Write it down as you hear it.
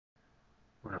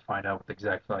going to find out what the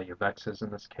exact value of x is in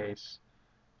this case.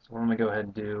 So what I'm going to go ahead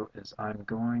and do is I'm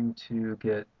going to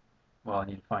get, well, I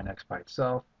need to find x by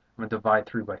itself. I'm going to divide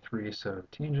 3 by 3, so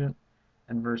tangent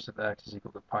inverse of x is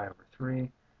equal to pi over 3.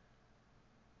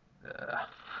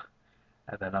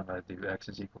 And then I'm going to do x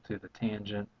is equal to the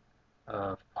tangent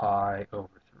of pi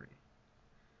over 3.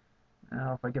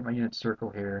 Now if I get my unit circle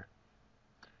here,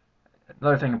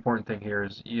 another important thing here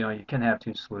is, you can have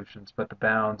two solutions, but the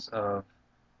bounds of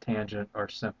tangent are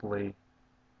simply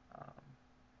um,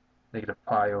 negative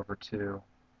pi over 2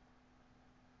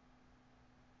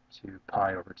 to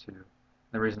pi over 2.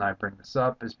 The reason I bring this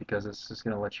up is because this is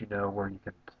going to let you know where you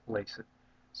can place it.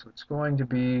 So it's going to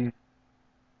be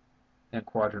in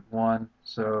quadrant 1,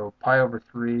 so pi over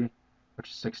 3, which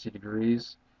is 60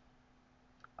 degrees.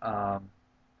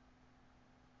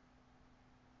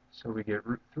 So we get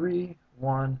root 3,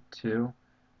 1, 2.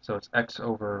 So it's x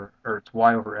over, or it's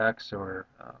y over x, or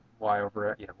y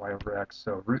over x.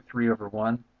 So root 3 over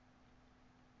 1,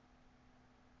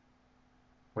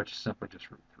 which is simply just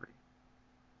root 3.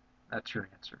 That's your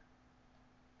answer.